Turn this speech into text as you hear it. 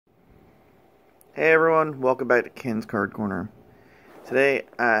Hey everyone, welcome back to Ken's Card Corner. Today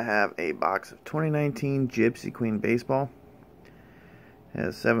I have a box of 2019 Gypsy Queen Baseball. It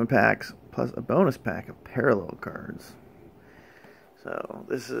has 7 packs plus a bonus pack of parallel cards. So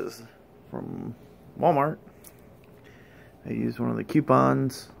this is from Walmart. I used one of the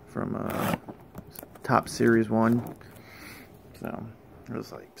coupons from Top Series 1. So it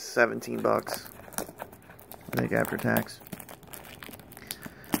was like 17 bucks, I think, after tax.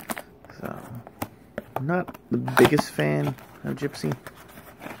 So I'm not the biggest fan of Gypsy.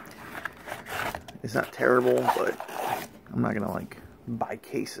 It's not terrible, but I'm not gonna like buy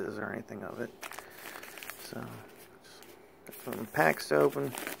cases or anything of it. So just got some packs to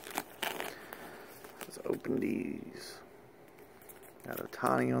open. Let's open these. Got a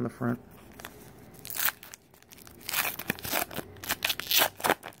Tani on the front.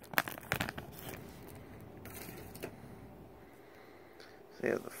 So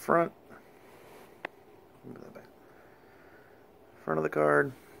you have the front. Front of the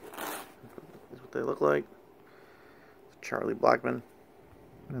card is what they look like. It's Charlie Blackmon,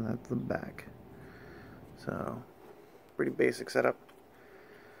 and that's the back. So pretty basic setup.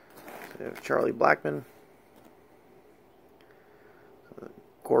 So you have Charlie Blackmon,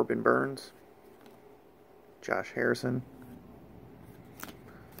 Corbin Burns, Josh Harrison,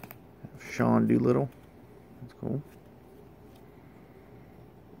 Sean Doolittle, that's cool,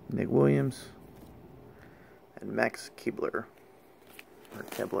 Nick Williams, and Max Kepler. Or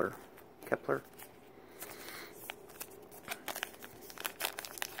Kepler.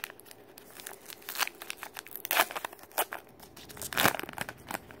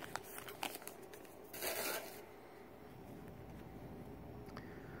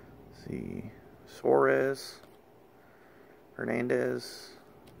 Let's see, Suarez, Hernandez.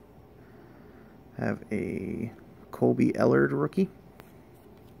 Have a Colby Ellard rookie.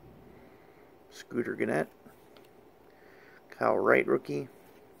 Scooter Gannett. Kyle Wright rookie,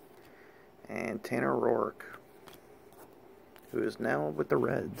 and Tanner Roark, who is now with the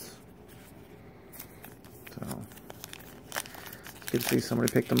Reds. So it's good to see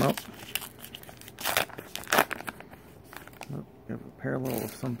somebody pick them up. Oh, we have a parallel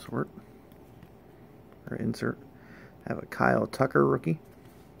of some sort, or insert. Have a Kyle Tucker rookie,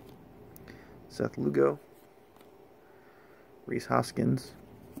 Seth Lugo, Rhys Hoskins.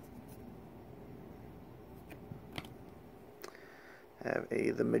 Have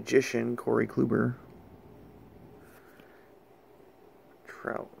the Magician, Corey Kluber,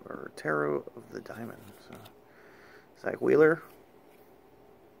 Tarot of the Diamond, so Zach Wheeler,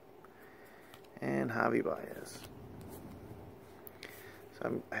 and Javi Baez.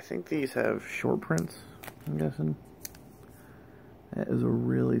 So I think these have short prints, I'm guessing. That is a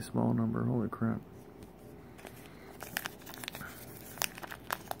really small number, holy crap.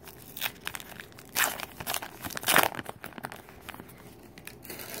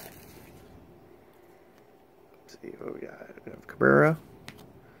 What we got? We have Cabrera,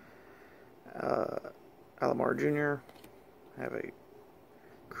 Alomar Jr., have a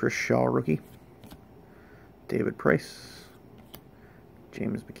Chris Shaw rookie, David Price,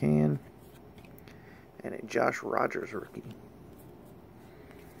 James McCann, and a Josh Rogers rookie.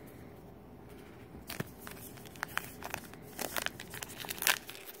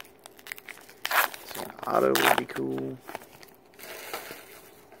 So an auto would be cool.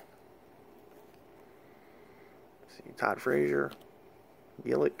 Todd Frazier,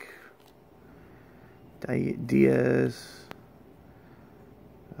 Gillick, Diaz,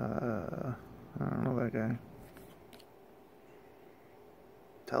 I don't know that guy,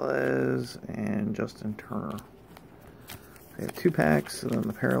 Tellez, and Justin Turner. We have 2 packs, and then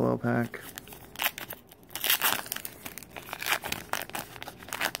the parallel pack.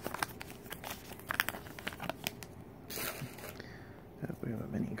 We have a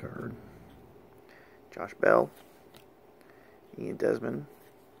mini card. Josh Bell, Ian Desmond,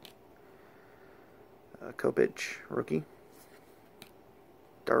 Kopech, rookie,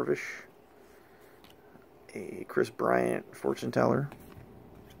 Darvish, a Chris Bryant, fortune teller,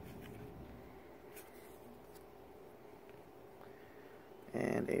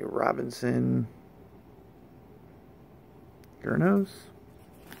 and a Robinson Gurnos.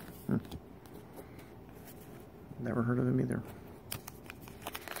 Never heard of him either.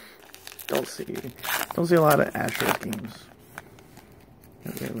 Don't see a lot of Astros games.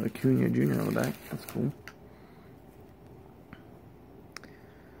 We have Acuna Jr. on the back. That's cool.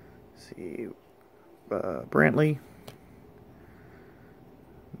 Let's see, Brantley,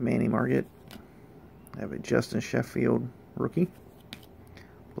 Manny Margit. I have a Justin Sheffield rookie,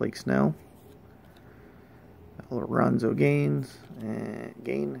 Blake Snell, couple of Ronzo Gaines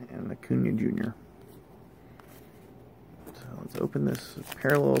and Acuna Jr. So let's open this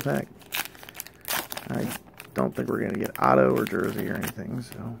parallel pack. I don't think we're going to get auto or jersey or anything,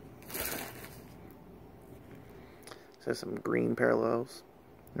 so. There's some green parallels.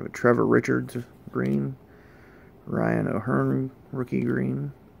 We have a Trevor Richards green, Ryan O'Hearn rookie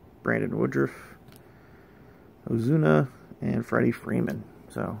green, Brandon Woodruff, Ozuna, and Freddie Freeman.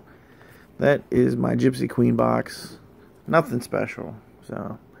 So that is my Gypsy Queen box. Nothing special.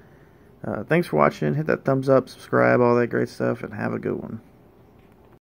 So thanks for watching. Hit that thumbs up, subscribe, all that great stuff, and have a good one.